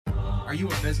Are you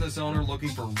a business owner looking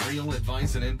for real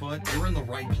advice and input? You're in the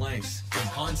right place. From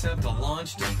concept to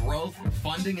launch to growth,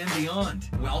 funding, and beyond.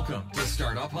 Welcome to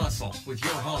Startup Hustle with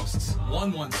your hosts.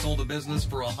 One once sold a business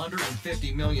for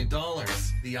 $150 million.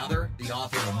 The other, the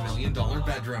author of $1 Million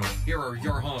Bedroom. Here are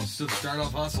your hosts of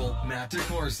Startup Hustle, Matt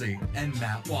DeCoursey and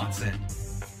Matt Watson.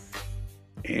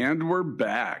 And we're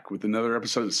back with another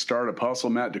episode of Startup Hustle.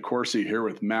 Matt DeCoursey here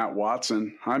with Matt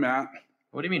Watson. Hi, Matt.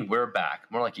 What do you mean we're back?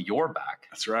 More like you're back.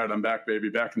 That's right. I'm back, baby.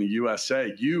 Back in the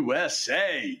USA.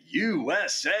 USA.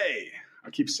 I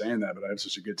keep saying that, but I have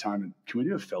such a good time. Can we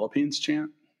do a Philippines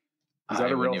chant? Is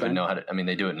that a real thing? Know how to,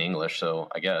 they do it in English, so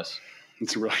I guess.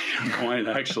 That's a really good point,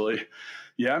 actually.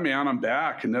 Yeah, man, I'm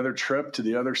back. Another trip to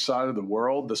the other side of the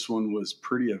world. This one was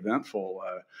pretty eventful.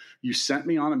 You sent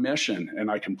me on a mission, and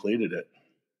I completed it.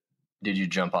 Did you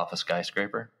jump off a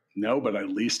skyscraper? No, but I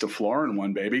leased a floor in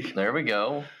one, baby. There we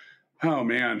go. Oh,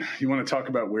 man. You want to talk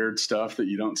about weird stuff that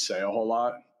you don't say a whole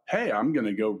lot? Hey, I'm going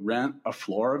to go rent a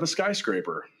floor of a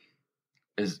skyscraper.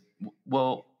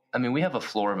 We have a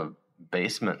floor of a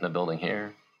basement in the building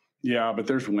here. Yeah, but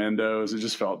there's windows. It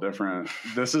just felt different.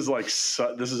 This is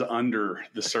this is under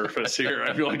the surface here.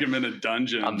 I feel like I'm in a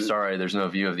dungeon. I'm sorry. There's no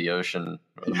view of the ocean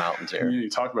or the mountains here. You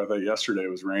talked about that yesterday.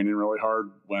 It was raining really hard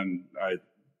when I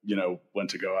went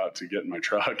to go out to get in my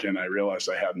truck, and I realized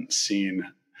I hadn't seen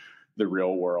the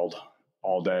real world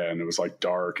all day, and it was like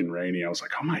dark and rainy. I was like,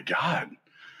 oh my God.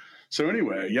 So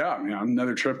anyway, yeah,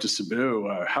 another trip to Cebu.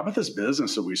 How about this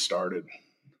business that we started?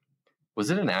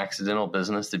 Was it an accidental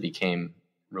business that became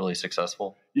really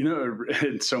successful?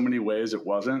 In so many ways it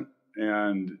wasn't.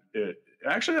 And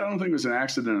I don't think it was an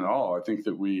accident at all. I think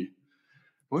that we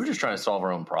were just trying to solve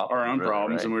our own problems.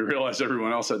 Right? And we realized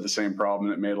everyone else had the same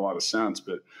problem, and it made a lot of sense.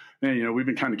 But we've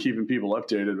been kind of keeping people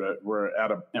updated. But we're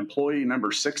at employee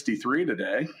number 63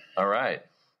 today. All right.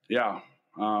 Yeah.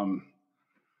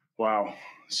 Wow.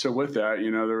 So with that,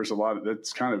 there was a lot of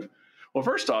that's kind of. Well,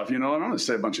 first off, I'm going to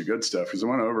say a bunch of good stuff because I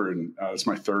went over and it's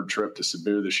my third trip to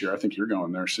Cebu this year. I think you're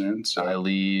going there soon. So I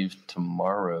leave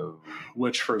tomorrow.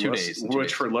 Which for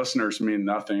listeners mean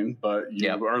nothing, but you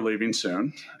are leaving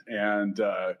soon. And,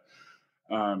 I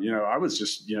was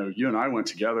just, you and I went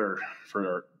together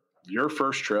for your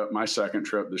first trip, my second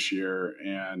trip this year.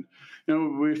 And,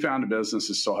 we found a business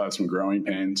that still had some growing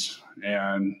pains,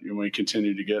 and we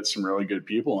continue to get some really good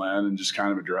people in and just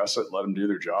kind of address it, let them do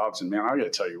their jobs. And man, I got to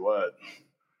tell you what,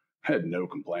 I had no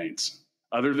complaints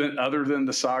other than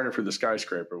the saga for the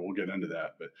skyscraper. We'll get into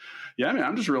that, but yeah,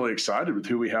 I'm just really excited with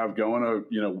who we have going,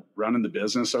 running the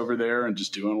business over there and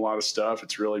just doing a lot of stuff.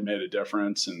 It's really made a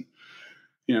difference. And,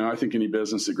 I think any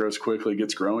business that grows quickly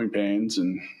gets growing pains,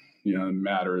 and, the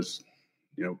matter is,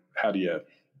 how do you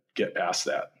get past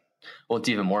that? Well, it's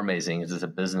even more amazing is it's a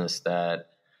business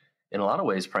that in a lot of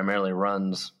ways primarily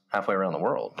runs halfway around the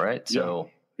world, right? So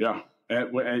yeah.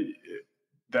 And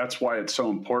that's why it's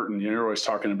so important. You're always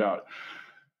talking about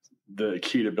the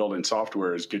key to building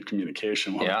software is good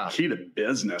communication. Well, the key to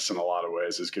business in a lot of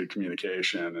ways is good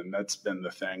communication. And that's been the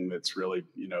thing that's really,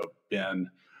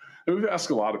 we've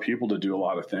asked a lot of people to do a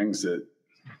lot of things that,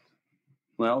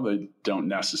 they don't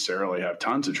necessarily have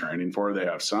tons of training for. They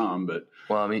have some, but.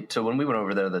 So when we went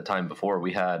over there the time before,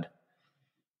 we had,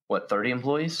 30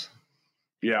 employees?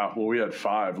 Yeah, well, we had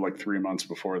 5 like 3 months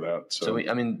before that. So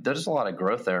there's a lot of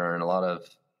growth there and a lot of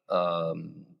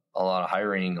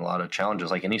hiring, a lot of challenges.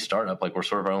 Like any startup, like we're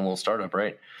sort of our own little startup,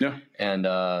 right? Yeah. And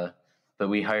but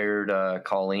we hired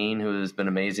Colleen, who has been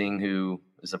amazing, who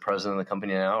is the president of the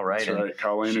company now, right? That's right,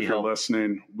 Colleen. If you're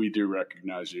listening, we do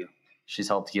recognize you. She's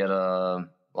helped get a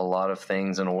lot of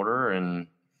things in order, and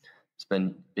it's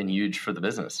been huge for the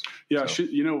business. Yeah, so,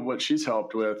 what she's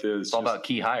helped with is it's all about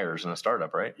key hires in a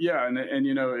startup, right? Yeah, and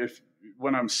if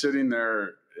when I'm sitting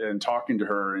there and talking to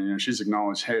her, and she's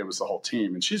acknowledged, hey, it was the whole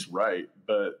team, and she's right.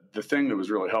 But the thing that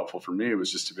was really helpful for me was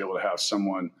just to be able to have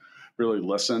someone really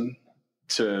listen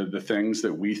to the things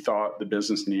that we thought the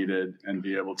business needed and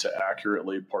be able to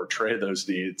accurately portray those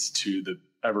needs to the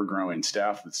ever-growing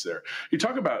staff that's there. You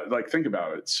talk about, think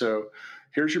about it. So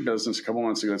here's your business. A couple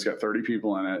months ago, it's got 30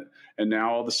 people in it. And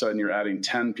now all of a sudden you're adding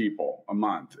 10 people a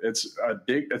month. It's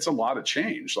a lot of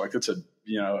change. Like it's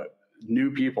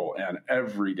new people in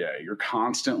every day. You're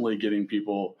constantly getting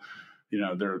people,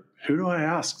 who do I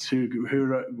ask who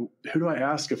do I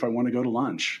ask if I want to go to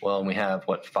lunch? Well, and we have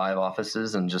 5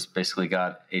 offices and just basically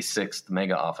got a 6th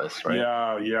mega office, right?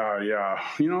 Yeah.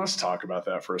 Let's talk about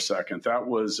that for a second. That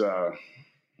was,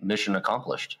 mission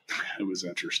accomplished. It was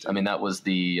interesting. That was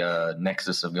the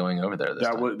nexus of going over there.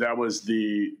 That was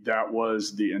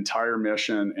the entire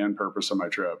mission and purpose of my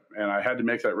trip. And I had to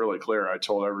make that really clear. I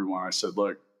told everyone, I said,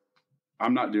 look,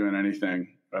 I'm not doing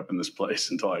anything up in this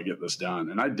place until I get this done.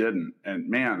 And I didn't. And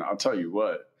man, I'll tell you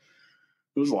what,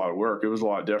 it was a lot of work. It was a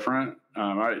lot different.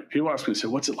 People ask me, say,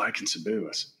 what's it like in Cebu?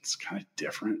 I said, it's kind of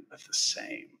different, but the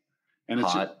same. And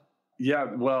it's hot. Yeah.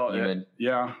 Well,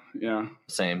 yeah.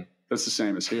 Same. That's the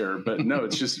same as here, but no,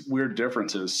 it's just weird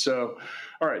differences. So,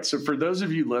 all right. So for those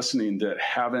of you listening that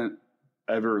haven't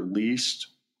ever leased,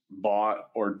 bought,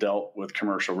 or dealt with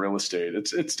commercial real estate,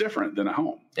 it's different than a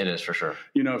home. It is, for sure.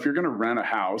 You know, if you're going to rent a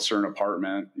house or an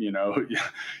apartment, you know,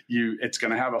 it's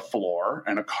going to have a floor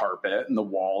and a carpet, and the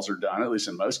walls are done, at least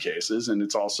in most cases. And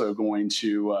it's also going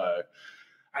to,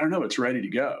 it's ready to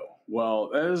go. Well,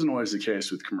 that isn't always the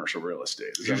case with commercial real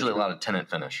estate. There's usually a lot of tenant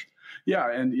finish.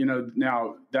 Yeah. And, you know,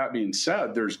 now that being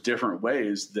said, there's different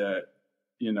ways that,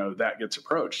 you know, that gets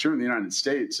approached here in the United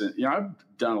States. And, you know,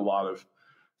 I've done a lot of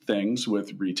things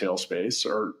with retail space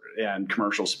and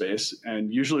commercial space.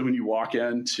 And usually when you walk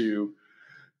into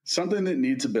something that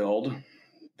needs a build,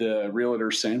 the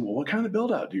realtor's saying, well, what kind of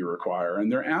build out do you require?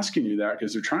 And they're asking you that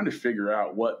because they're trying to figure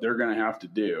out what they're going to have to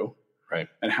do. Right.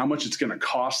 And how much it's going to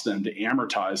cost them to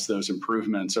amortize those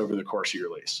improvements over the course of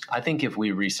your lease. I think if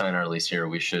we re-sign our lease here,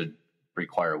 we should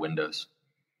require windows.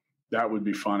 That would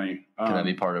be funny. Can that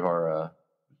be part of our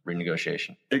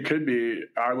renegotiation? It could be.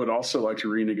 I would also like to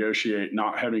renegotiate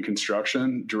not having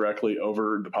construction directly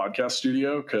over the podcast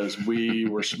studio, because we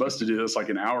were supposed to do this like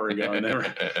an hour ago, and I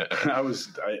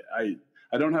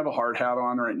don't have a hard hat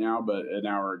on right now, but an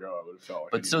hour ago I would have felt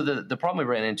like. But so the problem we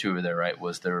ran into over there, right,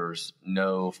 was there's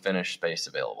no finished space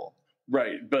available.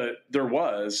 Right, but there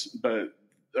was. But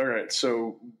all right,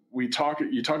 so you talk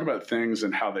about things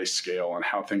and how they scale and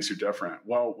how things are different.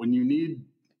 Well, when you need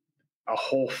a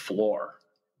whole floor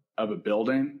of a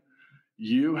building,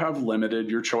 you have limited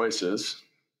your choices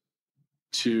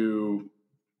to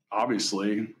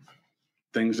obviously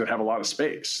things that have a lot of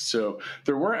space. So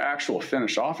there were actual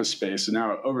finished office space, and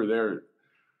now over there,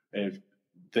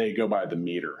 they go by the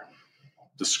meter,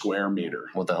 the square meter.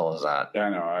 What the hell is that? I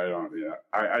know. I don't. Yeah,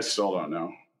 I still don't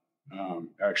know.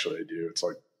 Actually, I do. It's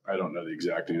like, I don't know the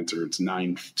exact answer. It's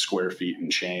 9 square feet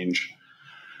and change.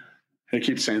 They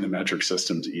keep saying the metric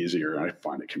system's easier. I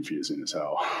find it confusing as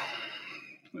hell.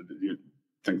 You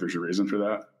think there's a reason for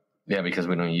that? Yeah, because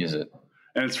we don't use it.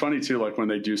 And it's funny too, like when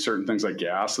they do certain things like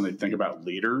gas and they think about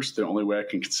liters, the only way I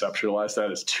can conceptualize that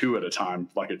is 2 at a time,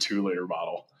 like a 2-liter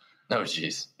bottle. Oh,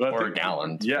 geez. Or a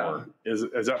gallon. Yeah.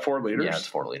 Is that 4 liters? Yeah, it's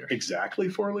 4 liters. Exactly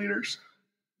 4 liters?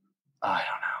 I don't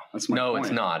know. That's my point.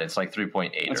 It's not. It's like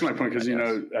 3.8. That's my point, because, you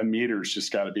know, a meter's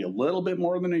just got to be a little bit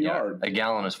more than a yard. A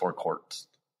gallon is 4 quarts.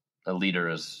 A liter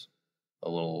is a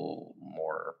little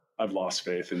more. I've lost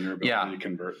faith in your ability to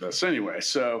convert this. Anyway,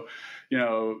 so, you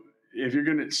know,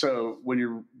 when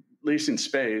you're leasing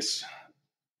space,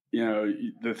 you know,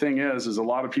 the thing is a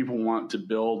lot of people want to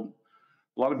build,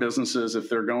 a lot of businesses, if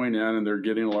they're going in and they're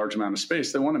getting a large amount of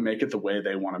space, they want to make it the way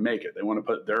they want to make it. They want to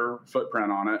put their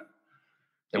footprint on it.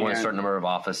 They want a certain number of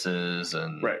offices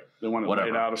and right. They want to lay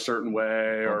it out a certain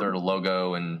way, or their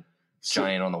logo and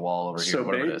giant on the wall over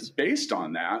here. So based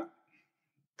on that,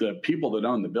 the people that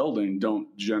own the building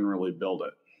don't generally build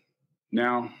it.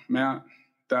 Now, Matt,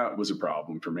 that was a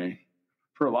problem for me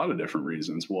for a lot of different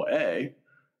reasons. Well, this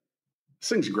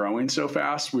thing's growing so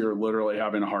fast, we were literally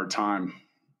having a hard time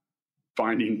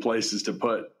finding places to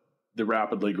put the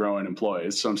rapidly growing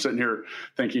employees. So I'm sitting here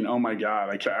thinking, oh my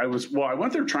God, I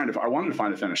went there I wanted to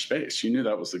find a finished space. You knew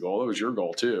that was the goal. It was your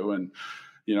goal too. And,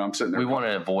 you know, I'm sitting there. We want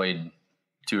to avoid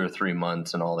 2 or 3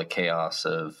 months and all the chaos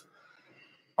of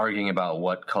arguing about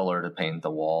what color to paint the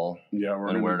wall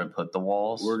and where to put the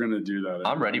walls. We're going to do that.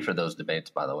 I'm ready for those debates,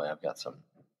 by the way. I've got some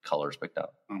colors picked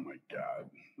up. Oh my God.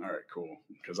 All right, cool.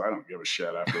 Because I don't give a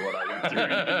shit after what I went through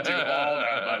and do all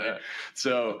that, buddy.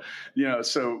 So, you know,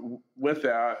 with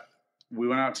that, we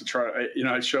went out to try, you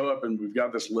know, I show up and we've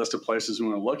got this list of places we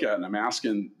want to look at. And I'm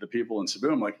asking the people in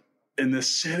Cebu, I'm like, in this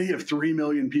city of 3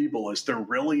 million people, is there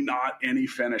really not any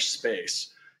finished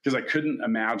space? Because I couldn't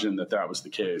imagine that was the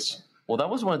case. Well, that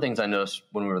was one of the things I noticed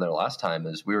when we were there last time,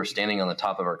 is we were standing on the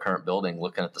top of our current building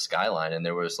looking at the skyline, and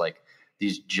there was like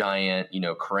these giant, you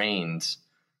know, cranes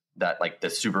that, like the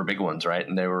super big ones, right?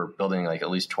 And they were building like at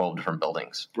least 12 different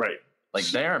buildings. Right. Like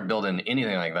they aren't building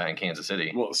anything like that in Kansas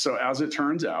City. Well, so as it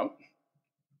turns out,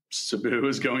 Cebu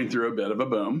is going through a bit of a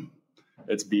boom.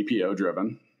 It's BPO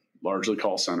driven, largely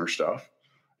call center stuff,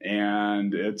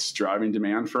 and it's driving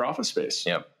demand for office space.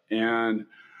 Yep. And,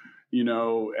 you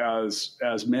know,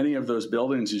 as many of those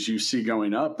buildings as you see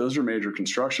going up, those are major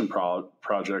construction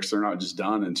projects. They're not just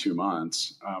done in 2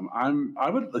 months. I'm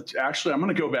going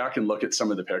to go back and look at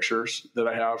some of the pictures that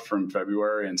I have from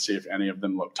February and see if any of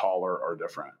them look taller or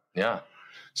different. Yeah.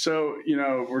 So, you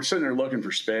know, we're sitting there looking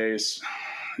for space.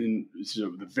 And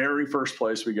so the very first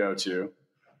place we go to,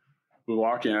 we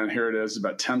walk in, here it is,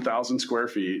 about 10,000 square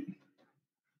feet.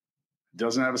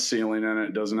 Doesn't have a ceiling in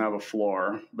it, doesn't have a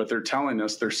floor, but they're telling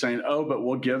us, they're saying, oh, but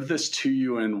we'll give this to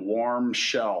you in warm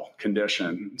shell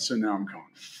condition. So now I'm going,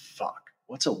 fuck,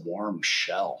 what's a warm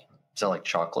shell? Is that like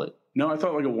chocolate? No, I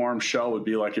thought like a warm shell would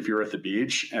be like if you were at the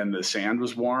beach and the sand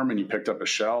was warm and you picked up a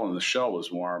shell and the shell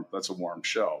was warm. That's a warm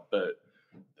shell. But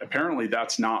apparently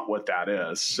that's not what that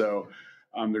is. So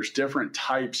there's different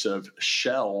types of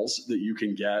shells that you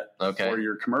can get for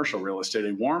your commercial real estate.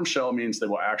 A warm shell means they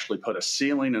will actually put a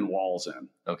ceiling and walls in.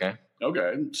 Okay.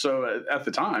 So at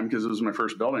the time, because it was my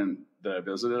first building that I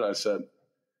visited, I said,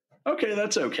 okay,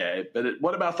 that's okay. But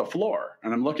what about the floor?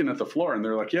 And I'm looking at the floor and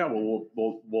they're like, yeah, well,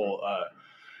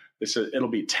 they said it'll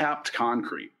be tapped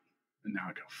concrete. And now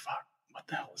I go, fuck, what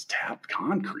the hell is tapped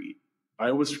concrete?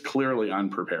 I was clearly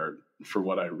unprepared for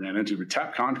what I ran into. But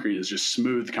tapped concrete is just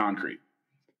smooth concrete.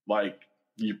 Like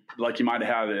you might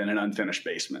have had it in an unfinished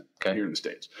basement here in the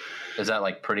States. Is that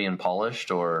like pretty and polished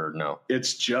or no?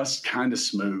 It's just kind of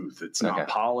smooth. It's not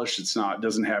polished. It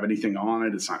doesn't have anything on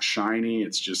it. It's not shiny.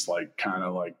 It's just like kind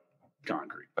of like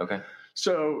concrete. Okay.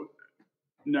 So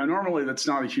now normally that's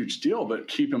not a huge deal, but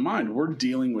keep in mind, we're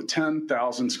dealing with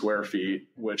 10,000 square feet,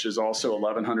 which is also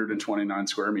 1,129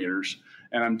 square meters.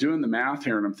 And I'm doing the math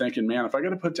here and I'm thinking, man, if I got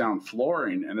to put down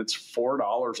flooring and it's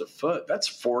 $4 a foot, that's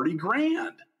 40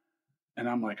 grand. And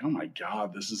I'm like, oh my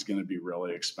God, this is going to be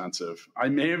really expensive. I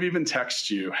may have even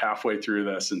texted you halfway through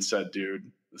this and said, dude,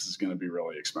 this is going to be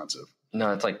really expensive.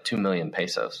 No, it's like 2 million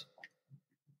pesos.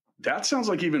 That sounds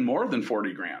like even more than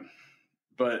 40 grand.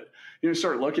 But you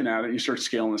start looking at it, you start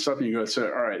scaling this up and you go, so,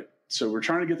 all right, so we're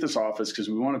trying to get this office because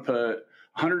we want to put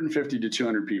 150 to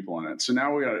 200 people in it. So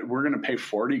now we're going to pay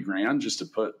 40 grand just to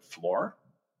put floor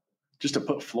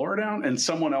down in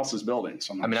someone else's building.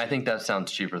 So I think that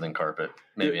sounds cheaper than carpet.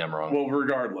 Maybe I'm wrong. Well,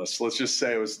 regardless, let's just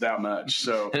say it was that much.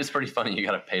 So it's pretty funny. You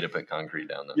got to pay to put concrete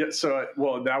down though. Yeah. So,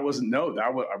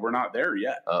 we're not there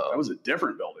yet. That was a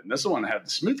different building. This is the one that had the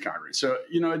smooth concrete. So,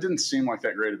 it didn't seem like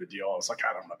that great of a deal. I was like,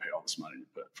 I don't want to pay all this money to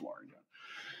put flooring down.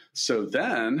 So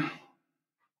then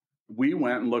we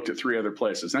went and looked at 3 other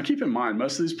places. Now, keep in mind,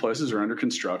 most of these places are under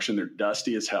construction. They're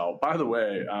dusty as hell. By the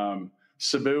way,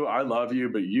 Cebu, I love you,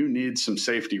 but you need some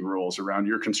safety rules around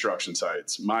your construction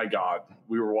sites. My God,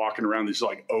 we were walking around these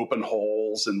like open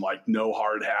holes and like no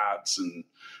hard hats, and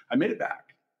I made it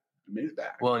back.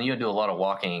 Well, and you had to do a lot of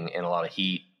walking in a lot of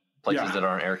heat, places that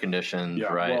aren't air conditioned,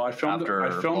 right? Well, I filmed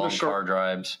long car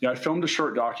drives. Yeah, I filmed a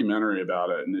short documentary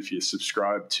about it, and if you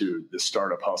subscribe to the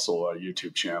Startup Hustle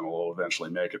YouTube channel, it'll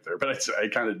eventually make it there. But I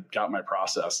kind of got my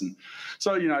process, and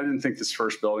so I didn't think this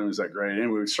first building was that great.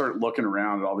 Anyway, we started looking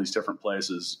around at all these different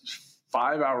places.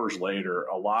 5 hours later,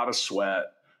 a lot of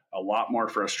sweat, a lot more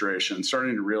frustration,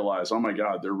 starting to realize, oh my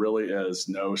God, there really is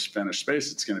no finished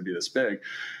space. It's going to be this big,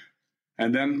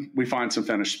 and then we find some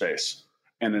finished space.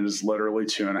 And it is literally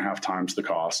 2.5 times the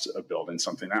cost of building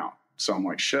something out. So I'm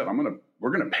like, shit, we're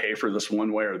going to pay for this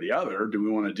one way or the other. Do we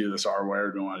want to do this our way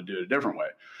or do we want to do it a different way?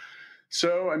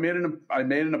 So I made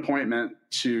an appointment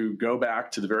to go back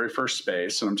to the very first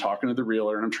space, and I'm talking to the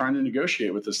realtor and I'm trying to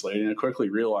negotiate with this lady. And I quickly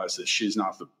realized that she's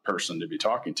not the person to be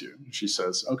talking to. She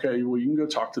says, okay, well, you can go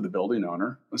talk to the building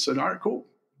owner. I said, all right, cool.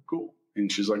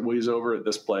 And she's like, well, he's over at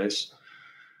this place.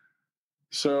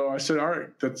 So I said, all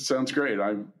right, that sounds great.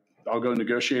 I'll go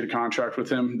negotiate a contract with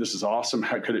him. This is awesome.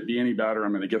 How could it be any better?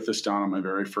 I'm going to get this done on my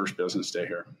very first business day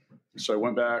here. So I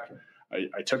went back.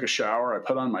 I took a shower. I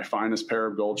put on my finest pair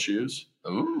of gold shoes.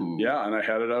 Ooh. Yeah, and I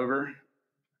headed over.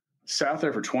 Sat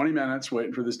there for 20 minutes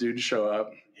waiting for this dude to show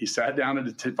up. He sat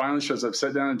down finally shows up,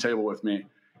 sat down at a table with me,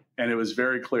 and it was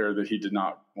very clear that he did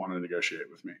not want to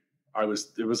negotiate with me.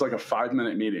 It was like a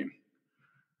 5-minute meeting.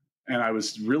 And I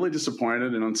was really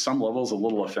disappointed and on some levels a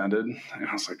little offended. And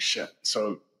I was like, shit.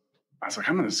 So I was like,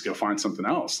 I'm going to just go find something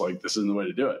else. Like, this isn't the way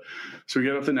to do it. So we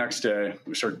get up the next day.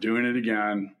 We start doing it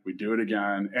again. We do it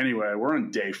again. Anyway, we're on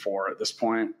day 4 at this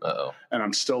point. Uh-oh. And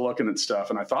I'm still looking at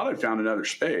stuff. And I thought I'd found another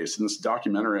space. And this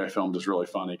documentary I filmed is really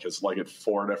funny because, like, at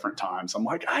 4 different times, I'm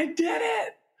like, I did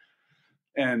it.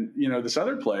 And, this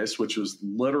other place, which was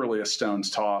literally a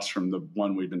stone's toss from the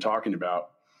one we've been talking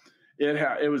about,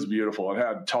 it was beautiful. It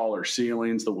had taller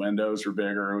ceilings. The windows were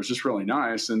bigger. It was just really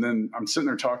nice. And then I'm sitting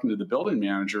there talking to the building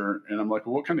manager, and I'm like,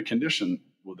 well, what kind of condition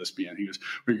will this be in? He goes,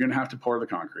 well, you're going to have to pour the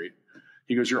concrete.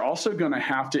 He goes, you're also going to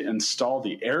have to install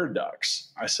the air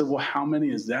ducts. I said, well, how many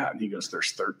is that? And he goes,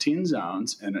 there's 13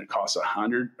 zones, and it costs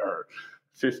 100 or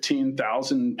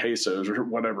 15,000 pesos or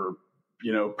whatever,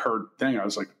 per thing. I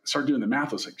was like, start doing the math.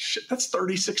 I was like, shit, that's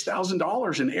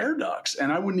 $36,000 in air ducts.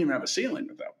 And I wouldn't even have a ceiling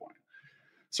at that point.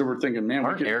 So we're thinking, man,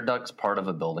 aren't air ducts part of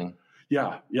a building?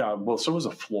 Yeah. Well, so was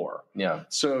a floor. Yeah.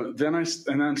 So then I'm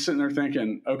sitting there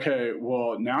thinking, okay,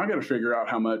 well, now I got to figure out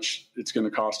how much it's going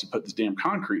to cost to put this damn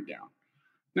concrete down.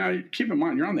 Now, keep in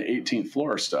mind, you're on the 18th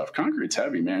floor stuff. Concrete's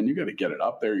heavy, man. You got to get it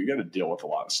up there. You got to deal with a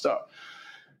lot of stuff.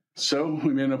 So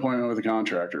we made an appointment with a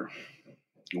contractor.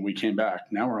 And we came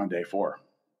back. Now we're on day 4,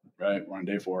 right? We're on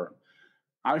day 4.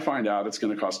 I find out it's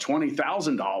going to cost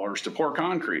 $20,000 to pour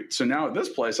concrete. So now at this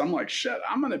place, I'm like, shit,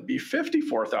 I'm going to be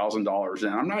 $54,000 in.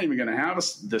 I'm not even going to have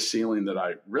the ceiling that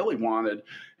I really wanted.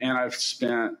 And I've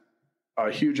spent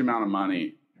a huge amount of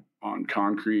money on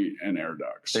concrete and air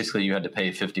ducts. Basically, you had to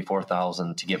pay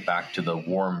 $54,000 to get back to the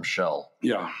warm shell.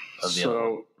 Yeah. Of the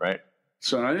other one, right?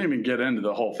 So I didn't even get into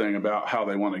the whole thing about how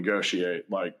they want to negotiate.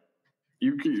 Like,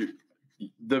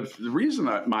 the reason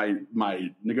that my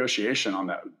negotiation on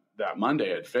that Monday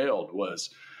had failed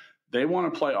was they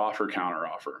want to play offer counter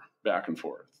offer back and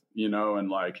forth,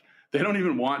 and like they don't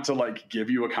even want to like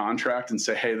give you a contract and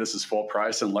say, hey, this is full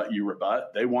price and let you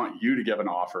rebut. They want you to give an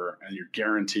offer and you're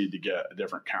guaranteed to get a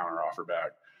different counter offer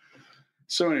back.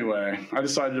 So anyway, I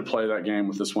decided to play that game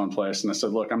with this one place and I said,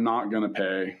 look, I'm not going to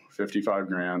pay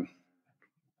 $55,000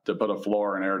 to put a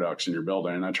floor and air ducts in your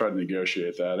building. And I tried to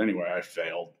negotiate that. Anyway, I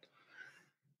failed.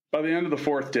 By the end of the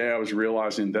 4th day, I was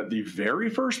realizing that the very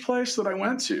first place that I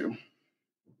went to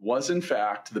was, in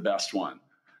fact, the best one.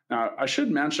 Now, I should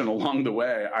mention along the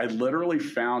way, I literally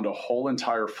found a whole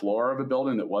entire floor of a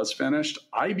building that was finished.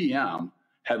 IBM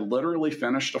had literally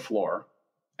finished a floor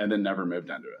and then never moved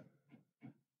into it.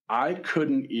 I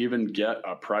couldn't even get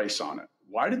a price on it.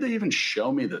 Why did they even show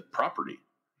me the property?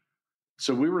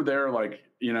 So we were there like,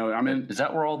 Is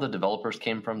that where all the developers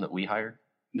came from that we hired?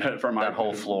 From that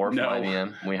whole floor from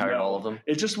IBM, we hired all of them.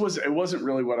 It wasn't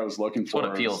really what I was looking for. It's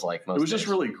what it feels like most days. It was just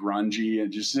really grungy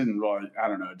and just didn't really, I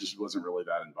don't know, it just wasn't really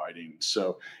that inviting.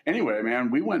 So anyway,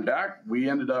 man, we went back. We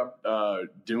ended up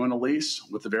doing a lease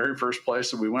with the very first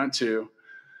place that we went to.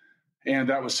 And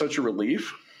that was such a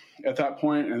relief at that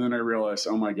point. And then I realized,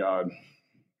 oh my God,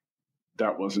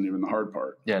 that wasn't even the hard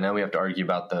part. Yeah, now we have to argue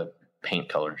about the paint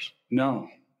colors. No,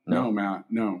 Matt,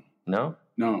 no.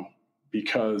 No,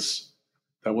 because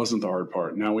that wasn't the hard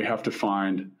part. Now we have to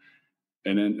find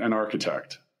an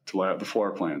architect to lay out the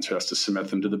floor plans, who has to submit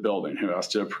them to the building, who has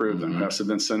to approve them, who has to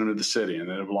then send them to the city, and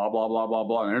then blah, blah, blah, blah,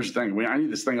 blah. And here's the thing. I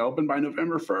need this thing open by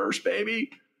November 1st, baby.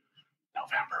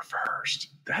 November 1st.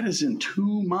 That is in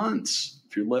 2 months.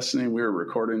 If you're listening, we were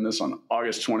recording this on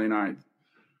August 29th.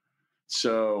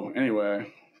 So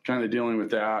anyway, kind of dealing with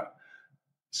that.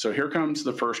 So here comes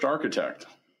the first architect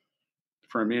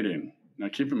for a meeting. Now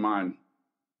keep in mind,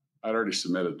 I'd already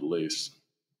submitted the lease.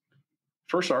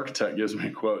 First architect gives me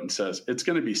a quote and says, it's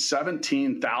going to be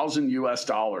 $17,000 US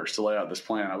to lay out this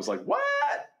plan. I was like, what?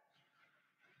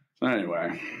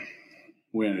 Anyway,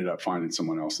 we ended up finding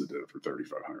someone else that did it for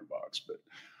 $3,500. But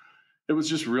it was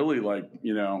just really like,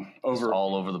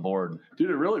 all over the board. Dude,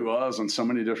 it really was on so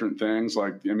many different things.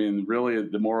 Like, really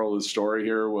the moral of the story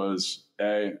here was,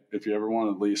 if you ever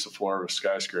want to lease a floor of a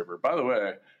skyscraper, by the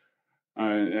way,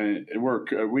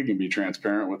 we can be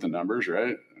transparent with the numbers,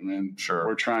 right? Sure.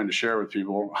 We're trying to share with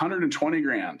people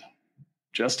 $120,000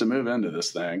 just to move into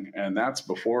this thing. And that's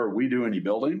before we do any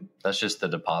building. That's just the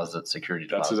deposit, security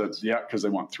deposit. Yeah. Cause they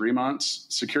want 3 months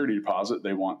security deposit.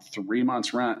 They want 3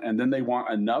 months rent. And then they want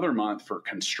another month for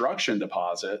construction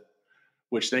deposit,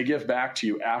 which they give back to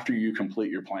you after you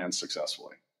complete your plans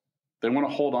successfully. They want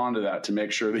to hold on to that to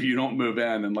make sure that you don't move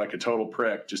in and like a total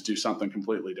prick, just do something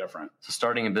completely different. So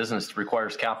starting a business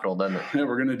requires capital, doesn't it? Yeah,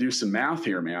 we're going to do some math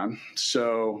here, man.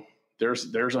 So there's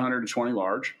 120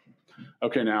 large.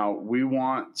 Okay, now we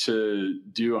want to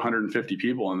do 150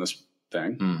 people in this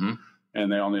thing,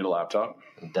 and they all need a laptop,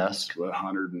 a desk,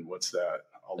 100, and what's that?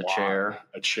 A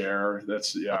chair.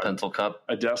 That's a pencil cup,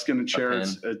 a desk and a chair.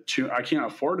 I can't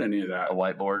afford any of that. A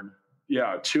whiteboard.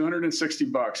 Yeah,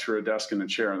 $260 for a desk and a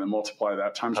chair, and then multiply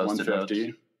that times Post-it 150.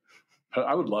 Notes.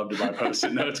 I would love to buy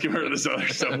Post-it notes. Get rid of this other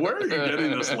stuff. Where are you getting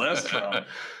this list from?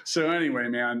 So anyway,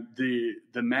 man, the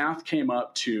math came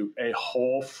up to a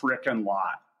whole frickin'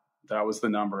 lot. That was the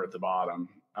number at the bottom.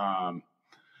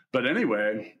 But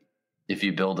anyway, if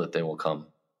you build it, they will come.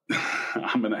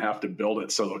 I'm going to have to build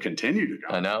it so they'll continue to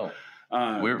come. I know.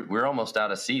 We're almost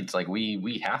out of seats. Like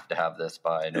we have to have this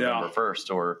by November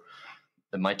 1st, or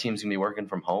my team's gonna be working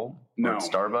from home. No, at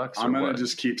Starbucks. I'm gonna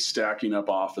just keep stacking up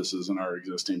offices in our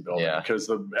existing building because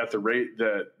at the rate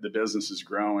that the business is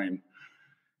growing,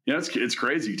 it's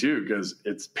crazy too because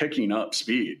it's picking up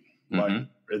speed. Like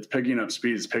it's picking up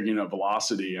speed, it's picking up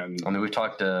velocity. And I mean, we've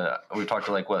talked to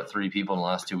like 3 people in the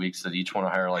last 2 weeks that each want to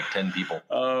hire like 10 people.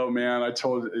 Oh man,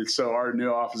 so our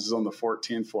new office is on the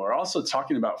 14th floor. Also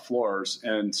talking about floors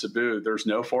in Cebu, there's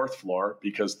no 4th floor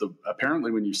because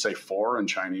apparently when you say 4 in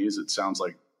Chinese, it sounds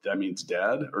like that means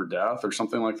dead or death or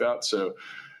something like that. So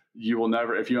you will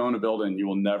never, if you own a building, you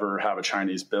will never have a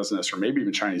Chinese business or maybe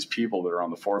even Chinese people that are on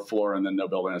the 4th floor, and then no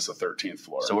building is the 13th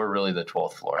floor. So we're really the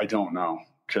 12th floor. I don't know,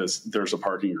 because there's a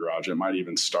parking garage. It might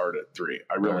even start at 3.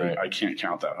 I can't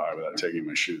count that high without taking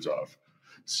my shoes off.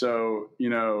 So,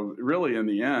 really in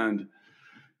the end,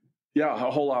 yeah, a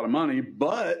whole lot of money.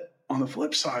 But on the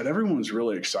flip side, everyone's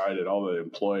really excited. All the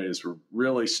employees were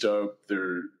really stoked.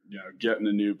 They're, getting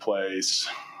a new place.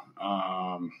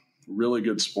 Really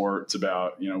good sports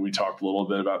about, we talked a little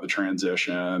bit about the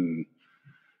transition.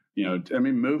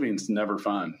 Moving's never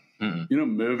fun. Mm-hmm.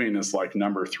 Moving is like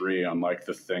number 3 on like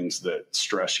the things that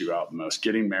stress you out the most: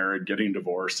 getting married, getting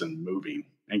divorced, and moving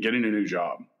and getting a new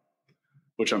job,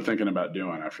 which I'm thinking about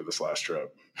doing after this last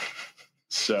trip.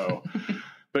 So,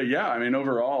 but yeah,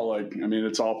 overall,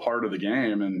 it's all part of the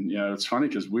game. And, it's funny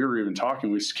because we were even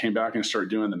talking, we came back and started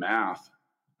doing the math,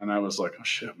 and I was like, oh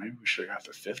shit, maybe we should have got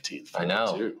the 15th. I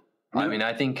know. Too.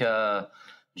 I think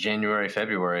January,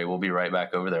 February, we'll be right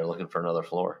back over there looking for another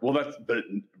floor. Well, but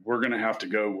we're going to have to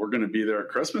go. We're going to be there at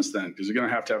Christmas then, because you're going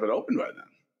to have it open by then.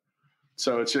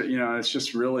 So it's, it's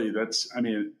just really,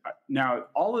 now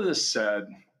all of this said,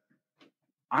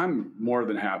 I'm more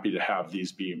than happy to have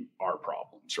these be our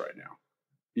problems right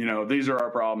now. These are our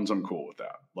problems. I'm cool with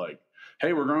that. Like,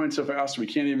 hey, we're growing so fast, we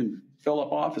can't even fill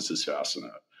up offices fast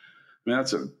enough.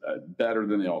 That's better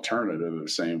than the alternative of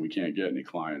saying we can't get any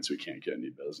clients, we can't get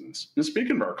any business. And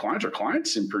speaking of our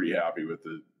clients seem pretty happy with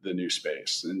the new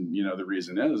space. And, the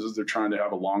reason is they're trying to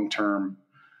have a long-term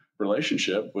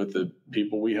relationship with the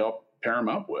people we help pair them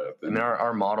up with. And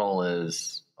our model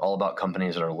is all about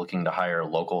companies that are looking to hire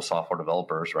local software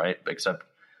developers, right? Except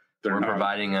we're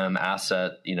providing them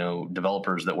asset,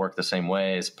 developers that work the same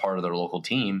way as part of their local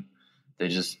team. They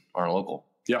just aren't local.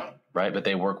 Yeah. Right. But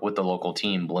they work with the local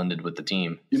team, blended with the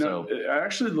team.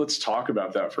 Actually, let's talk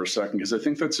about that for a second, because I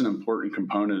think that's an important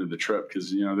component of the trip,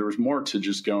 because, there was more to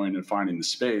just going and finding the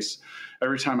space.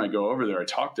 Every time I go over there, I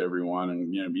talk to everyone,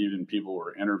 and, even people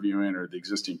we're interviewing or the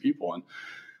existing people.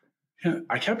 And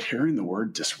I kept hearing the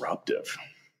word disruptive.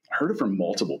 I heard it from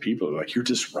multiple people. They're like, you're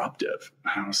disruptive.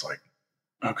 And I was like,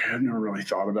 okay, I've never really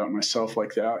thought about myself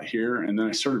like that here. And then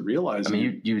I started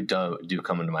realizing. You do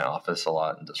come into my office a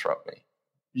lot and disrupt me.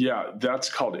 Yeah, that's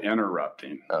called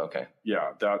interrupting. Oh, okay.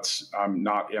 Yeah, I'm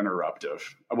not interruptive.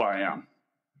 Well, I am,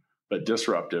 but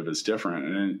disruptive is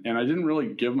different. And I didn't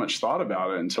really give much thought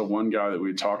about it until one guy that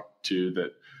we talked to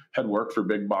that had worked for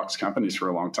big box companies for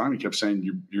a long time, he kept saying,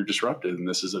 you're disruptive, and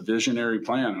this is a visionary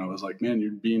plan. And I was like, man,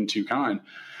 you're being too kind.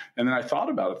 And then I thought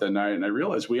about it that night, and I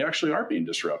realized we actually are being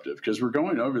disruptive, because we're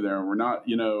going over there and we're not,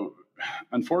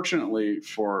 unfortunately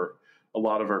for a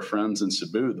lot of our friends in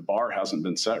Cebu, the bar hasn't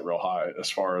been set real high as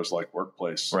far as like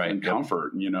workplace and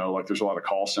comfort. Like there's a lot of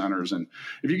call centers. And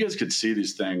if you guys could see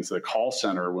these things, the call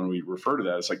center, when we refer to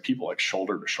that, it's like people like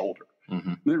shoulder to shoulder.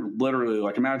 Mm-hmm. They're literally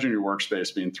like, imagine your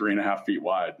workspace being 3.5 feet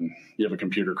wide, and you have a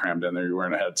computer crammed in there, you're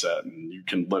wearing a headset, and you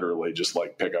can literally just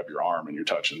like pick up your arm and you're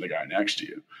touching the guy next to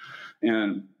you.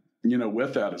 And,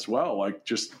 with that as well, like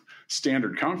just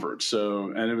standard comfort.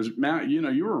 So, and it was Matt,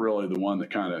 you were really the one that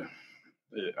kind of,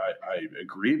 I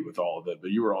agreed with all of it,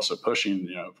 but you were also pushing,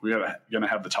 if we're going to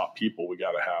have the top people, we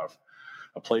got to have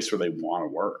a place where they want to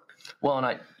work. Well,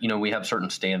 and we have certain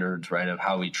standards, right, of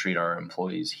how we treat our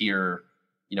employees here,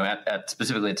 at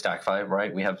specifically at Stack 5,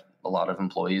 right? We have a lot of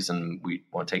employees, and we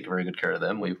want to take very good care of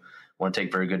them. We want to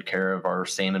take very good care of our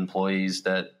same employees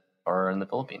that are in the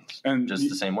Philippines, and just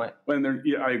the same way. And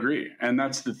I agree. And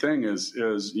that's the thing is,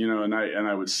 and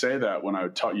I would say that when I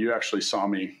would talk, you actually saw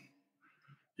me.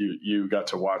 You got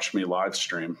to watch me live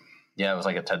stream. Yeah, it was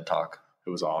like a TED Talk. It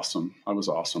was awesome. I was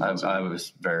awesome. I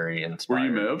was very inspired. Were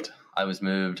you moved? I was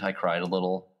moved. I cried a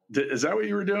little. Is that what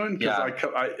you were doing? Yeah.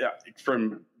 I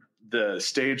from the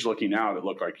stage looking out, it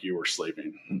looked like you were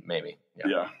sleeping. Maybe.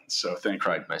 Yeah. So thank you.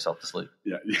 Cried myself to sleep.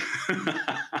 Yeah.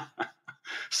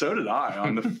 So did I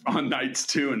on nights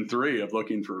 2 and 3 of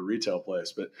looking for a retail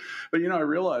place. But I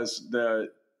realized that,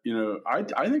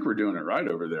 I think we're doing it right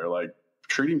over there. Like,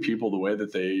 treating people the way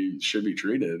that they should be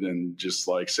treated, and just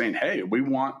like saying, hey, we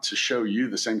want to show you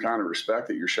the same kind of respect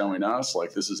that you're showing us.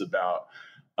 Like, this is about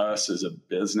us as a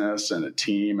business and a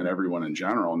team and everyone in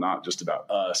general, not just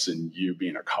about us and you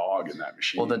being a cog in that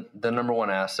machine. Well, the number one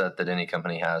asset that any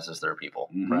company has is their people,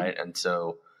 mm-hmm. right? And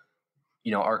so,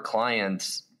 our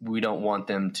clients, we don't want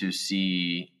them to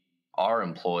see our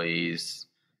employees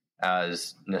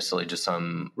as necessarily just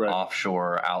some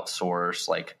offshore outsource,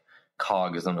 like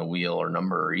cogs on a wheel or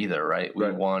number either, right?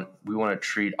 We want to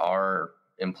treat our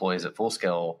employees at Full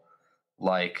Scale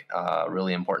like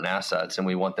really important assets, and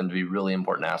we want them to be really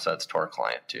important assets to our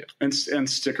client too. And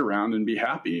stick around and be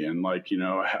happy. And like, you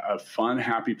know, a fun,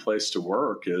 happy place to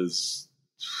work is,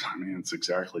 I mean, it's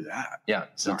exactly that. Yeah.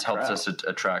 So it helps us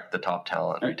attract the top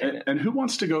talent. And who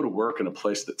wants to go to work in a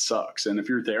place that sucks? And if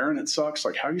you're there and it sucks,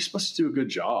 like, how are you supposed to do a good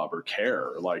job or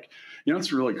care? Like, you know,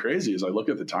 it's really crazy as I look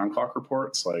at the time clock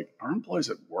reports, like our employees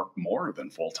at work more than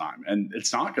full time. And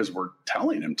it's not because we're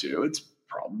telling them to, it's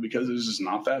probably because it's just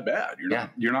not that bad.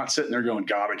 You're not sitting there going,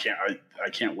 God, I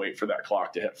can't wait for that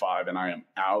clock to hit 5 and I am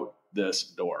out this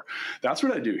door. That's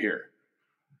what I do here.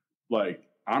 Like,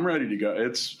 I'm ready to go.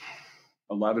 It's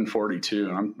 11:42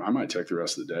 and I might take the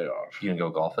rest of the day off. You gonna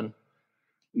go golfing?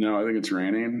 No, I think it's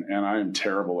raining and I am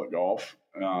terrible at golf.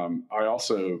 I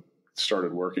also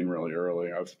started working really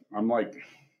early. I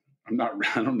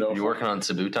don't know. You're working on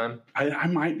Cebu time? I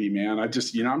might be, man. I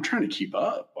just, you know, I'm trying to keep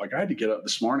up. Like I had to get up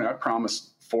this morning. I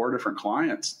promised 4 different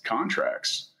clients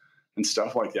contracts and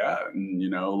stuff like that. And, you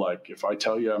know, like if I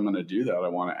tell you I'm going to do that, I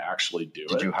want to actually do it.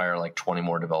 Did you hire like 20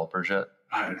 more developers yet?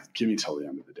 Give me till the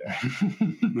end of the day.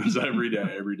 It's every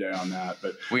day on that.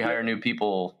 But we hire new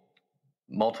people,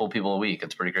 multiple people a week.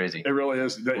 It's pretty crazy. It really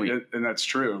is. And that's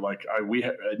true. Like we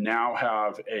now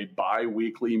have a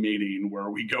bi-weekly meeting where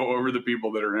we go over the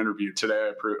people that are interviewed.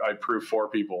 Today, I proved 4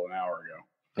 people an hour ago.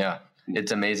 Yeah.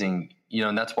 It's amazing. You know,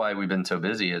 and that's why we've been so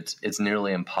busy. It's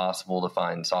nearly impossible to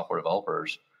find software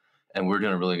developers. And we're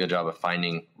doing a really good job of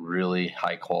finding really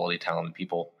high quality, talented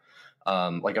people.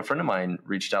 Like a friend of mine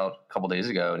reached out a couple days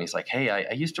ago and he's like, hey,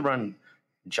 I used to run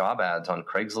job ads on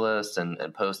Craigslist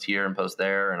and post here and post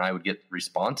there. And I would get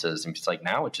responses. And he's like,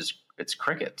 now it's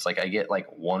crickets. Like I get like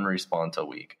 1 response a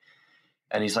week.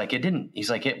 And he's like,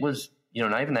 it was, you know,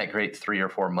 not even that great 3 or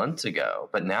 4 months ago,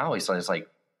 but now it's like,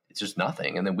 it's just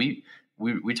nothing. And then we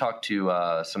talked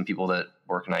to some people that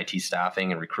work in IT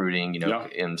staffing and recruiting, you know,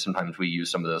 and sometimes we use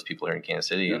some of those people here in Kansas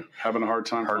City. And having a hard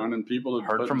time finding people.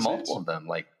 Heard from multiple of them,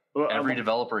 like, every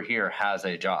developer here has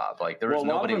a job. Like there was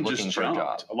nobody looking for a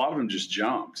job. A lot of them just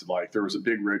jumped. Like there was a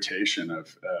big rotation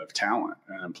of talent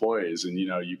and employees. And, you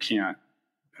know, you can't,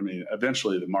 I mean,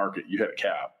 eventually the market, you hit a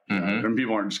cap. Mm-hmm. And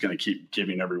people aren't just going to keep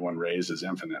giving everyone raises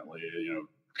infinitely. You know,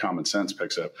 common sense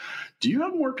picks up. Do you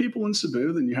have more people in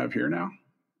Cebu than you have here now?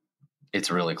 It's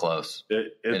really close.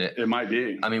 It might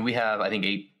be. I mean, we have, I think,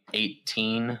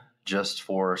 18 just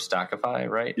for Stackify,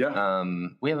 right? Yeah.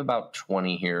 We have about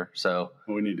 20 here. So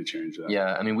we need to change that.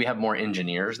 Yeah. I mean, we have more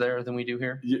engineers there than we do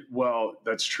here. Yeah, well,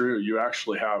 that's true. You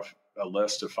actually have a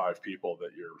list of 5 people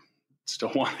that you're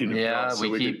still wanting to fill,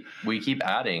 so we keep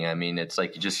adding. I mean, it's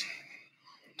like you just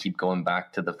keep going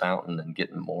back to the fountain and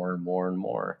getting more and more and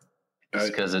more. Just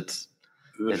because it's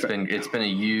been a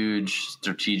huge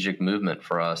strategic movement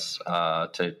for us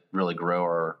to really grow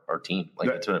our team. Like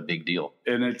it's been a big deal.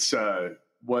 And it's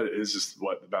what is this?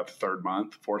 What, about the 3rd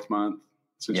month, 4th month?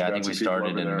 Yeah, I think we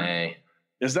started in May.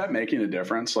 Is that making a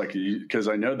difference? Like, because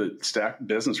I know that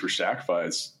business for Stackify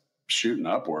is shooting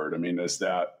upward. I mean, is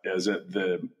it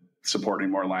the supporting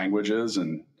more languages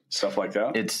and stuff like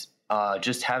that? It's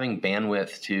just having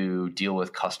bandwidth to deal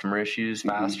with customer issues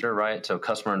faster, mm-hmm. right? So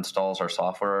customer installs our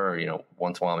software, or, you know,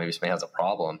 once in a while maybe somebody has a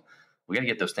problem. We got to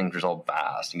get those things resolved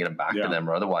fast and get them back to them,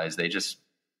 or otherwise they just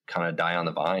kind of die on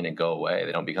the vine and go away.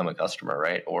 They don't become a customer,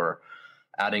 right? Or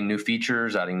adding new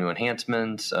features, adding new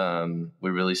enhancements. We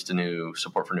released a new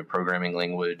support for new programming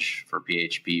language for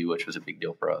PHP, which was a big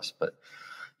deal for us. But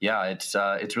yeah,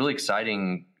 it's really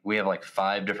exciting. We have like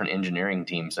 5 different engineering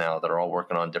teams now that are all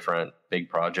working on different big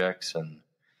projects, and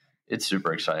it's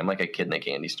super exciting. I'm like a kid in a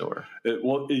candy store.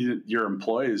 Your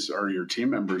employees or your team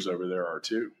members over there are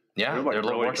too. Yeah, they're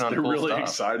really working on cool stuff.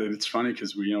 Excited. It's funny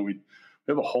because we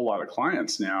have a whole lot of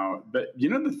clients now. But you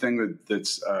know, the thing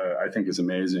that's I think is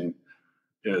amazing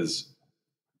is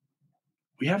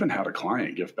we haven't had a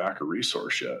client give back a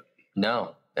resource yet.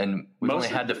 No, and we've only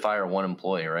had to fire 1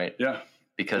 employee, right? Yeah.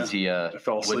 Because he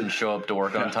wouldn't show up to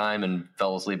work on time and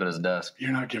fell asleep at his desk.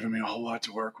 You're not giving me a whole lot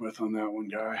to work with on that one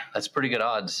guy. That's pretty good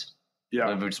odds.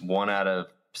 Yeah. If it's 1 out of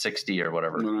 60 or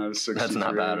whatever. 1 out of 60. That's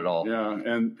not bad at all. Yeah.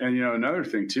 And you know, another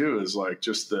thing too is like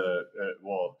just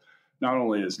not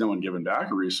only is no one giving back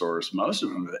a resource, most of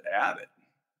them have added.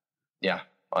 Yeah.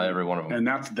 Every one of them. And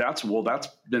that's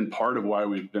been part of why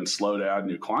we've been slow to add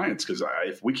new clients, because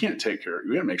if we can't take care,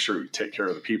 we got to make sure we take care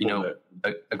of the people. You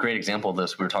know, a great example of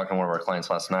this, we were talking to one of our clients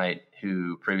last night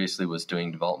who previously was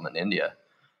doing development in India,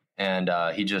 and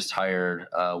he just hired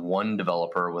 1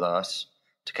 developer with us,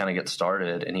 to kind of get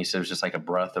started. And he said it was just like a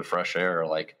breath of fresh air.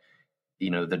 Like,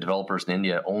 the developers in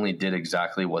India only did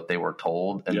exactly what they were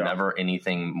told and never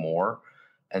anything more.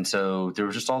 And so there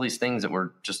were just all these things that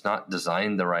were just not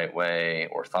designed the right way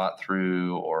or thought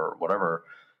through or whatever.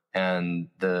 And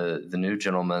the new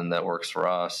gentleman that works for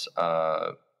us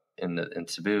in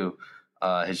Cebu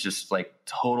is just like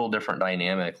total different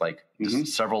dynamic, like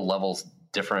just several levels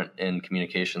different in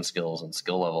communication skills and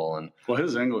skill level. And well,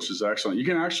 his English is excellent. You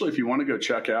can actually, if you want to go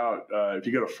check out, if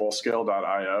you go to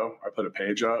fullscale.io, I put a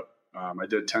page up. I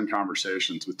did 10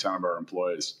 conversations with 10 of our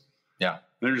employees. Yeah.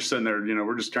 They're just sitting there,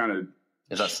 we're just kind of.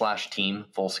 Is that /team,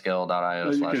 fullscale.io?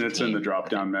 It's in the drop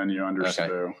down menu under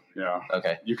Cebu. Yeah.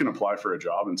 Okay. You can apply for a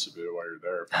job in Cebu while you're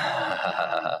there.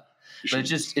 But it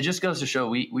just goes to show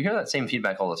we hear that same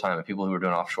feedback all the time of people who are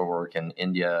doing offshore work in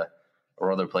India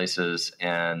or other places,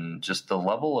 and just the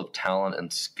level of talent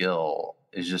and skill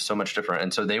is just so much different.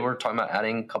 And so they were talking about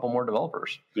adding a couple more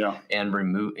developers. Yeah. And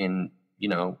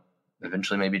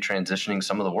eventually maybe transitioning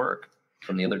some of the work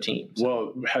from the other teams.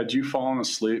 Well, had you fallen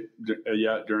asleep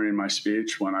yet during my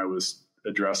speech when I was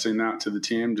addressing that to the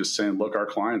team, just saying, look, our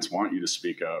clients want you to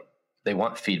speak up. They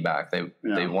want feedback. They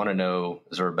want to know,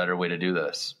 is there a better way to do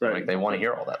this? Right. Like they want to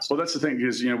hear all that stuff. Well, that's the thing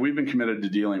is, we've been committed to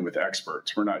dealing with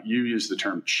experts. You use the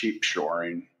term cheap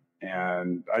shoring.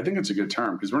 And I think it's a good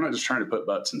term because we're not just trying to put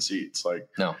butts in seats.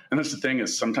 No. And that's the thing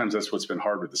is sometimes that's what's been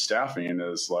hard with the staffing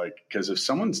is because if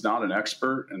someone's not an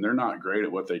expert and they're not great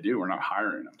at what they do, we're not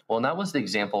hiring them. Well, and that was a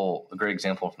great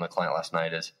example from the client last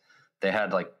night is they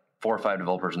had like 4 or 5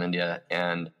 developers in India,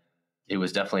 and it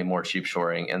was definitely more cheap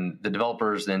shoring. And the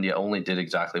developers in India only did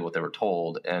exactly what they were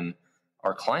told. And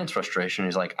our client's frustration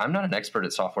is like, I'm not an expert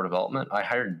at software development. I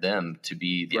hired them to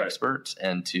be the experts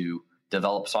and to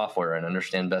develop software and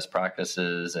understand best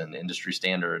practices and industry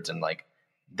standards. And like,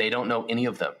 they don't know any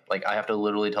of them. Like I have to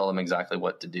literally tell them exactly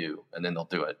what to do and then they'll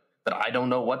do it. But I don't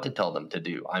know what to tell them to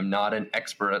do. I'm not an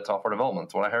expert at software development.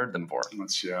 That's what I hired them for.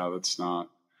 That's not.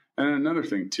 And another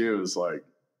thing too, is like,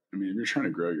 if you're trying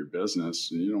to grow your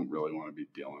business, you don't really want to be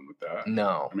dealing with that.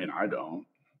 No. I don't.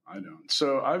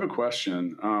 So I have a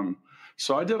question.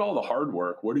 So I did all the hard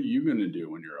work. What are you going to do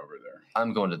when you're over there?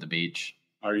 I'm going to the beach.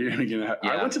 Are you going to?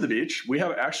 I went to the beach. We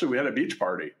had a beach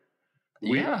party.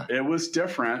 It was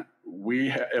different.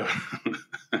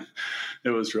 It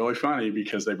was really funny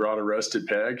because they brought a roasted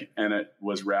pig and it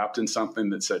was wrapped in something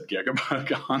that said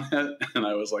Gigabug on it. And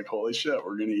I was like, holy shit,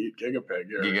 we're going to eat Gigapig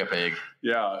here. Gigapig.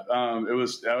 Yeah. It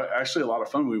was actually a lot of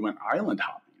fun. We went island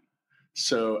hopping.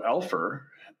 So Elfer,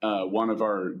 the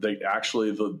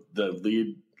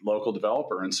lead local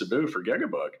developer in Cebu for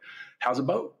Gigabug, has a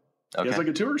boat. Okay. He has like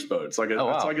a tourist boat. It's like it's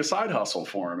like a side hustle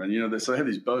for him. And, so they have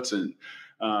these boats and,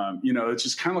 it's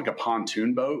just kind of like a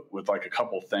pontoon boat with like a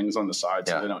couple things on the side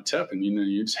so they don't tip. And,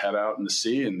 you just head out in the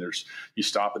sea and you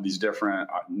stop at these different,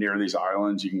 near these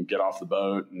islands, you can get off the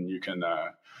boat and you can go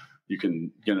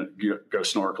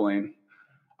snorkeling.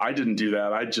 I didn't do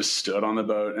that. I just stood on the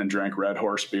boat and drank Red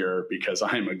Horse beer because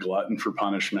I am a glutton for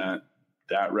punishment.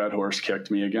 That Red Horse kicked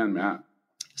me again, Matt.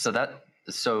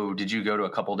 So did you go to a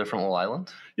couple different little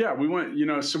islands? Yeah, we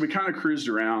went, so we kind of cruised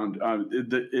around.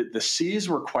 The seas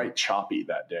were quite choppy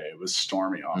that day. It was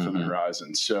stormy off in the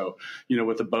horizon. So,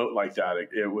 with a boat like that,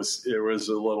 it was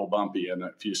a little bumpy in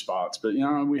a few spots. But,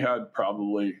 we had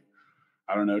probably,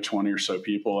 20 or so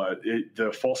people.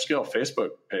 The Full Scale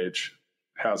Facebook page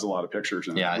has a lot of pictures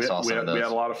in it. Yeah, I saw some of those. We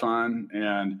had a lot of fun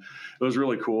and it was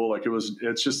really cool. Like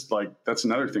it's just like, that's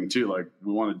another thing too. Like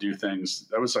we want to do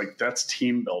things that's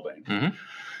team building. Mm-hmm.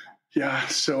 Yeah.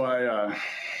 So I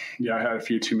had a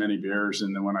few too many beers.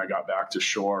 And then when I got back to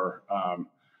shore,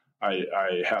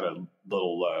 I had a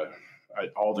little,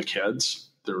 all the kids,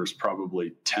 there was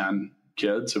probably 10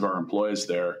 kids of our employees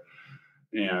there.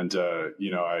 And,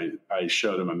 I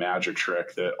showed them a magic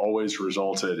trick that always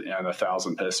resulted in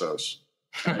 1,000 pesos.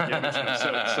 So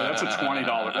that's a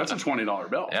 $20. That's a $20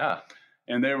 bill. Yeah.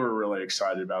 And they were really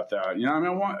excited about that.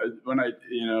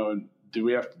 Do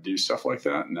we have to do stuff like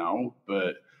that? No,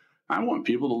 but I want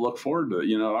people to look forward to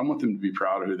it. I want them to be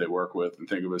proud of who they work with and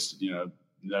think of us, the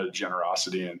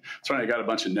generosity. And so I got a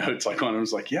bunch of notes. Like one of them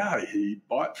was like, yeah, he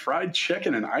bought fried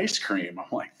chicken and ice cream. I'm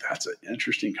like, that's an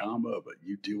interesting combo, but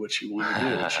you do what you want to do.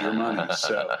 It's your money.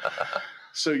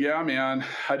 So yeah, man,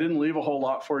 I didn't leave a whole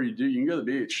lot for you to do. You can go to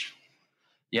the beach.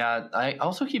 Yeah, I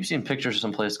also keep seeing pictures of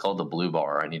some place called the Blue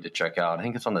Bar I need to check out. I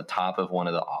think it's on the top of one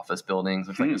of the office buildings.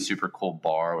 Looks like a super cool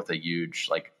bar with a huge,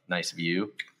 nice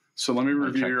view. So let me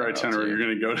review your itinerary. You're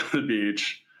going to go to the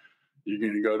beach. You're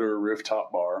going to go to a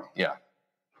rooftop bar. Yeah.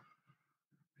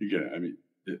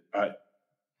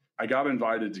 I got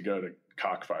invited to go to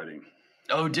cockfighting.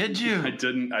 Oh, did you? I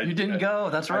didn't. You didn't go.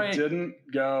 That's right. I didn't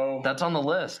go. That's on the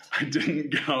list. I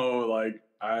didn't go. Like,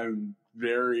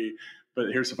 but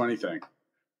here's the funny thing.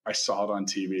 I saw it on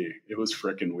TV. It was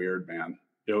freaking weird, man.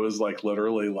 It was like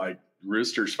literally like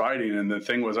roosters fighting. And the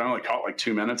thing was, I only caught like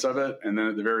 2 minutes of it. And then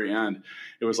at the very end,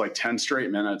 it was like 10 straight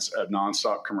minutes of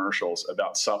nonstop commercials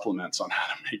about supplements on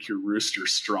how to make your rooster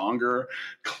stronger,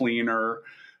 cleaner,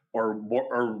 or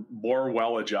more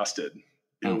well-adjusted.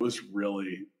 It was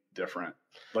really different.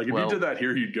 Like if you did that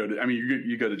here, you'd go to,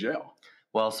 you go to jail.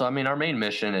 Well, so, our main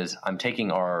mission is I'm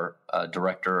taking our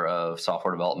director of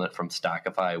software development from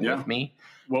Stackify with me.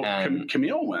 Well,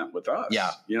 Camille went with us.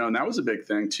 Yeah. And that was a big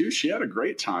thing too. She had a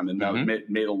great time and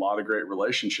made a lot of great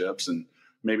relationships, and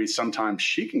maybe sometimes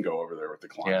she can go over there with the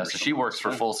client. Yeah. So she works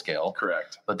for Full Scale.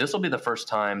 Correct. But this will be the first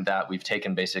time that we've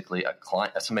taken basically a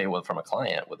client, somebody from a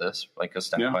client with us, like a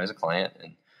Stackify is a client,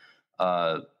 and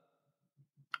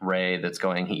Ray that's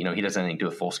going, he doesn't have anything to do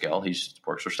with Full Scale. He just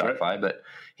works for Stackify, but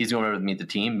he's going over to meet the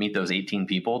team, meet those 18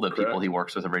 people, people he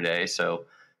works with every day. So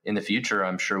in the future,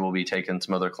 I'm sure we'll be taking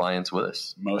some other clients with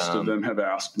us. Most of them have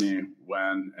asked me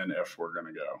when and if we're going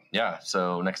to go. Yeah.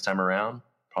 So next time around,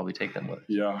 probably take them with us.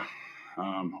 Yeah.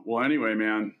 Well, anyway,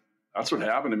 man, that's what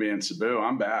happened to me in Cebu.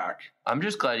 I'm back. I'm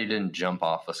just glad you didn't jump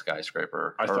off a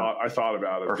skyscraper. I thought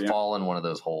about it. Or fall in one of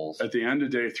those holes. At the end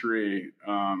of day 3,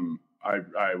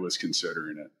 I was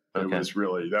considering it. Okay. It was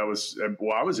really, I was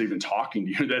even talking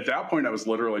to you. At that point, I was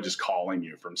literally just calling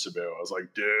you from Cebu. I was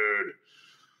like, dude,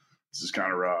 this is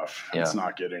kind of rough. Yeah. It's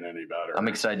not getting any better. I'm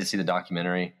excited to see the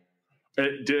documentary.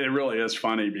 It really is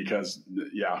funny because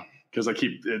I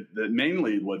keep it.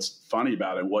 Mainly what's funny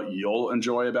about it, what you'll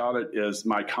enjoy about it, is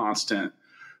my constant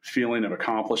feeling of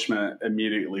accomplishment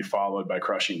immediately followed by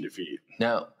crushing defeat.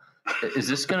 Now, is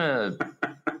this going to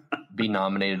be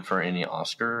nominated for any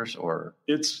Oscars, or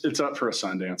it's up for a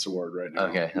Sundance Award right now?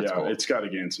 Okay, that's cool. It's got to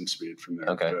gain some speed from there.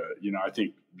 Okay, but, I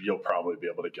think you'll probably be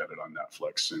able to get it on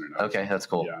Netflix soon enough. Okay, that's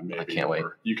cool. Yeah, maybe. I can't wait.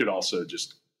 You could also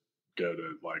just go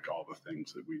to like all the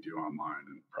things that we do online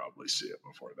and probably see it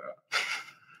before that.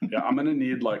 Yeah, I'm going to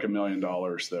need like $1 million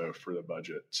though for the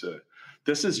budget.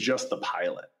 This is just the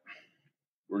pilot.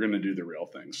 We're going to do the real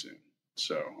thing soon.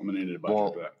 So I'm going to need a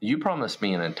budget for that. You promised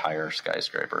me an entire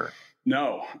skyscraper.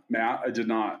 No, Matt, I did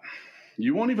not.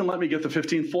 You won't even let me get the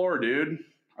 15th floor, dude.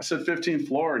 I said 15th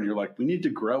floor, and you're like, we need to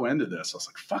grow into this. I was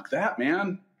like, fuck that,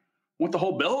 man. I want the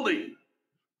whole building.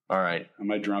 All right. Am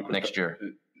I drunk with next year?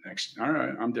 All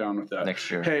right, I'm down with that. Next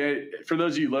year. Hey, for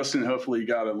those of you listening, hopefully you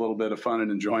got a little bit of fun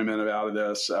and enjoyment out of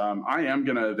this. I am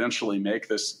going to eventually make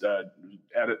this,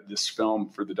 edit this film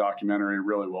for the documentary. It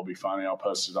really will be funny. I'll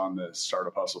post it on the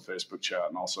Startup Hustle Facebook chat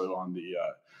and also on the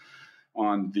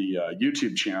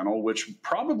YouTube channel, which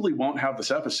probably won't have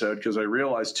this episode because I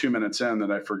realized 2 minutes in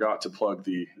that I forgot to plug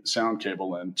the sound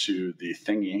cable into the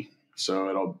thingy. So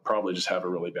it'll probably just have a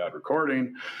really bad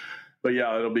recording. But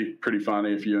yeah, it'll be pretty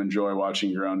funny if you enjoy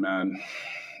watching grown men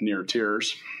near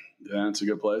tears. Then it's a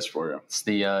good place for you. It's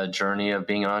the journey of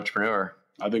being an entrepreneur.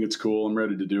 I think it's cool. I'm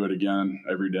ready to do it again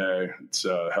every day. It's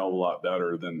a hell of a lot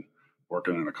better than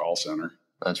working in a call center.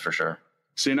 That's for sure.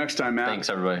 See you next time, Matt.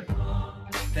 Thanks, everybody.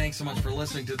 Thanks so much for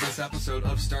listening to this episode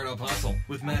of Startup Hustle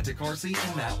with Matt DeCoursey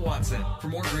and Matt Watson. For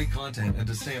more great content and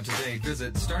to stay up to date,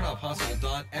 visit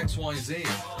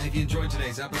startuphustle.xyz. And if you enjoyed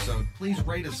today's episode, please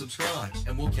rate and subscribe,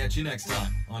 and we'll catch you next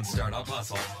time on Startup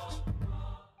Hustle.